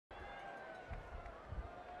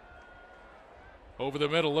Over the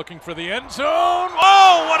middle, looking for the end zone.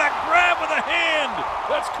 Oh, what a grab with a hand.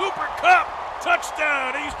 That's Cooper Kupp.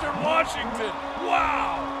 Touchdown, Eastern Washington.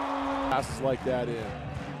 Wow. Passes like that in.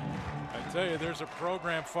 I tell you, there's a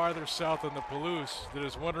program farther south in the Palouse that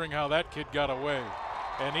is wondering how that kid got away.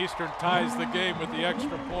 And Eastern ties the game with the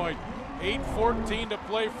extra point. 8:14 to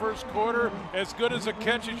play first quarter. As good as a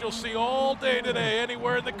catch as you'll see all day today,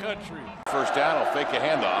 anywhere in the country. First down, he'll fake a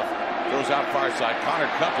handoff. Throws out far side. Connor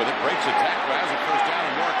Kupp with it. Breaks a tackle. Has a first down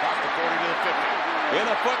and more across the 40 to the 50. In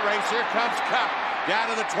a foot race, here comes Kupp. Down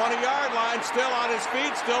to the 20-yard line. Still on his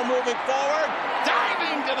feet. Still moving forward.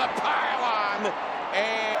 Diving to the pylon.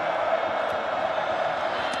 And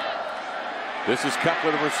this is Kupp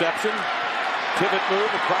with a reception. Pivot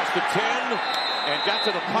move across the 10 and got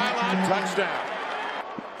to the pylon. Touchdown.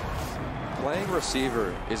 Playing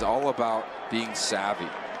receiver is all about being savvy.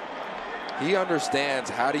 He understands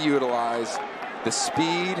how to utilize the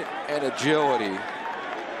speed and agility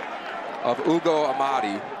of Ugo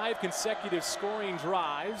Amadi. 5 consecutive scoring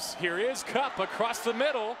drives. Here is Kupp across the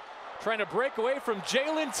middle, trying to break away from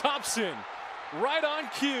Jalen Thompson. Right on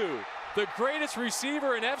cue. The greatest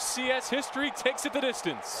receiver in FCS history takes it the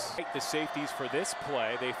distance. The safeties for this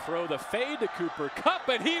play. They throw the fade to Cooper Kupp,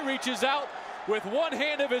 and he reaches out with one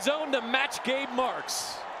hand of his own to match Gabe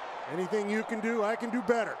Marks. Anything you can do, I can do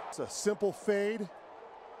better. It's a simple fade.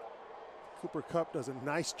 Cooper Kupp does a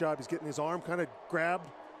nice job. He's getting his arm kind of grabbed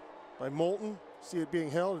by Moulton. See it being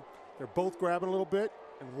held. They're both grabbing a little bit,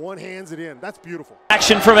 and one hands it in. That's beautiful.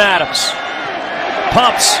 Action from Adams.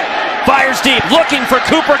 Pumps. Fires deep, looking for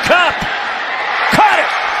Cooper Kupp. Caught it!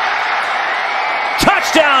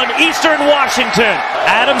 Touchdown, Eastern Washington.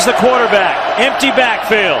 Adams, the quarterback. Empty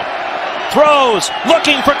backfield. Throws,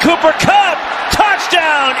 looking for Cooper Kupp.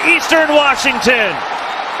 Touchdown, Eastern Washington.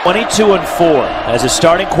 22-4 as a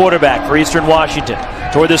starting quarterback for Eastern Washington.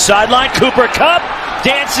 Toward the sideline, Cooper Kupp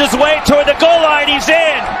dances his way toward the goal line. He's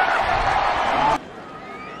in.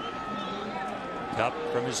 Kupp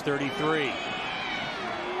from his 33.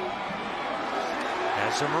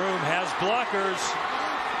 Has some room, has blockers.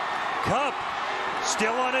 Kupp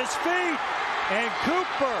still on his feet. And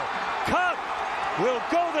Cooper Kupp will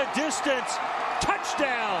go the distance.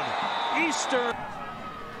 Touchdown, Eastern.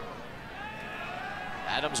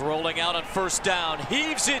 Adams rolling out on first down.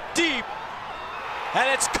 Heaves it deep. And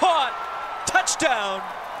it's caught. Touchdown.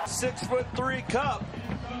 6'3" Kupp.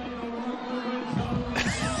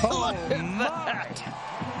 Look at that.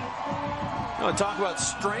 You want to talk about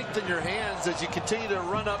strength in your hands as you continue to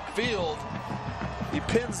run upfield. He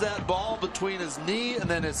pins that ball between his knee and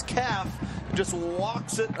then his calf, just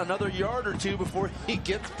walks it another yard or two before he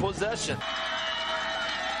gets possession.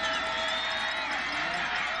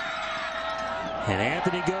 And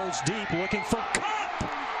Anthony goes deep looking for Kupp.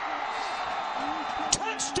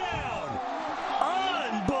 Touchdown!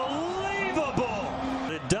 Unbelievable!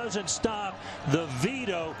 It doesn't stop the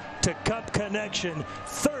Vito to Kupp connection,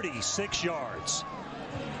 36 yards.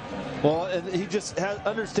 Well, and he just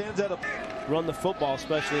understands how to run the football,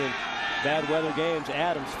 especially in bad weather games.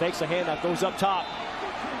 Adams fakes a handoff, goes up top.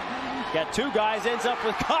 Got two guys, ends up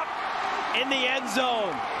with Kupp in the end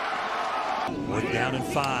zone. We're down in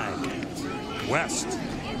 5. West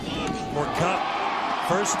for Kupp.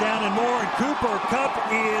 First down and more, and Cooper Kupp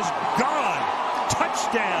is gone.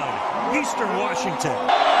 Touchdown, Eastern Washington.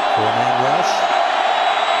 4-man rush.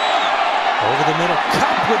 Over the middle,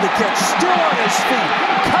 Kupp with the catch, still on his feet.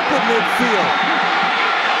 Kupp in midfield.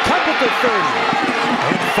 Kupp at the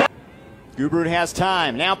 30. Gubrud has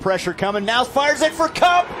time. Now pressure coming. Now fires it for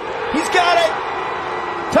Kupp. He's got it.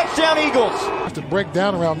 Touchdown, Eagles. Has to break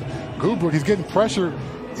down around Gubrud. He's getting pressure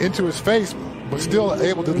into his face, but still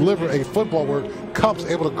able to deliver a football where Kupp's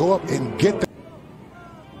able to go up and get the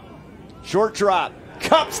short drop.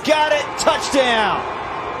 Kupp's got it. Touchdown.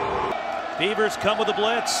 Beavers come with a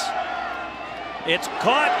blitz. It's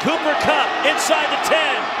caught. Cooper Kupp inside the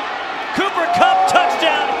 10. Cooper Kupp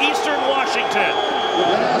touchdown, Eastern Washington.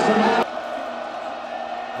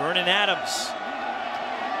 Vernon Adams.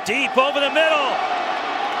 Deep over the middle.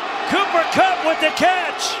 Cooper Kupp with the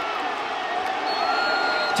catch.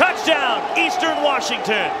 Touchdown, Eastern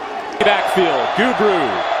Washington. Backfield, Gubrud.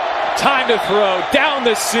 Time to throw, down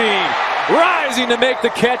the seam. Rising to make the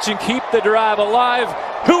catch and keep the drive alive.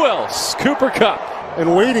 Who else? Cooper Kupp.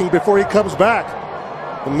 And waiting before he comes back.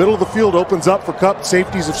 The middle of the field opens up for Kupp.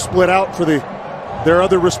 Safeties have split out for their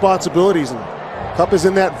other responsibilities, and Kupp is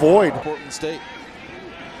in that void. Important mistake.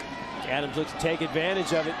 Adams looks to take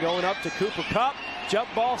advantage of it, going up to Cooper Kupp. Jump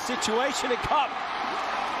ball situation, and Kupp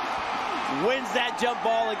wins that jump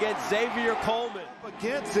ball against Xavier Coleman.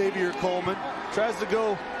 Against Xavier Coleman, tries to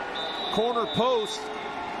go corner post.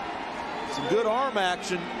 Some good arm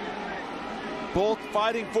action. Both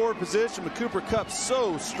fighting forward position, but Cooper Kupp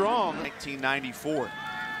so strong. 1994.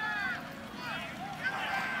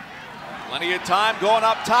 Plenty of time going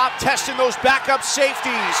up top, testing those backup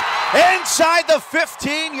safeties. Inside the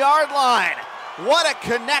 15-yard line. What a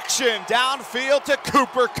connection downfield to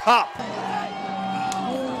Cooper Kupp.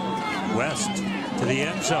 West to the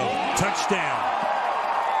end zone. Touchdown.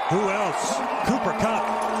 Who else? Cooper Kupp.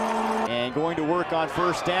 And going to work on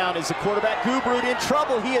first down is the quarterback Gubrud in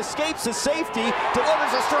trouble. He escapes the safety,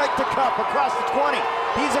 delivers a strike to Kupp across the 20.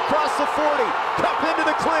 He's across the 40. Kupp into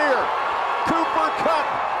the clear. Cooper Kupp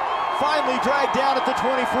finally dragged down at the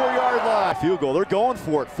 24-yard line. Field goal, they're going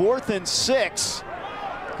for it. 4th and 6.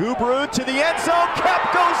 Gubrud to the end zone.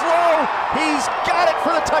 Kupp goes low. He's got it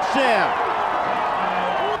for the touchdown.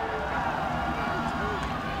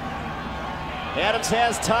 Adams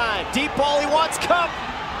has time. Deep ball, he wants Kupp.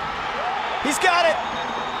 He's got it.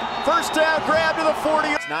 First down, grab to the 40.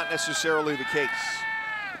 It's not necessarily the case.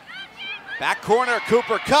 Back corner,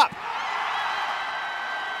 Cooper Kupp.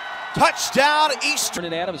 Touchdown, Eastern.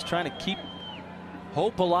 And Adams trying to keep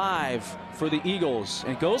hope alive for the Eagles.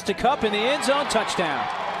 And goes to Kupp in the end zone, touchdown.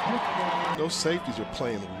 Those safeties are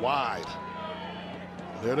playing wide.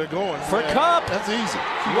 There they're going. For Kupp. That's easy.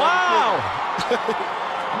 Wow.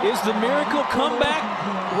 Is the miracle comeback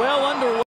well underway?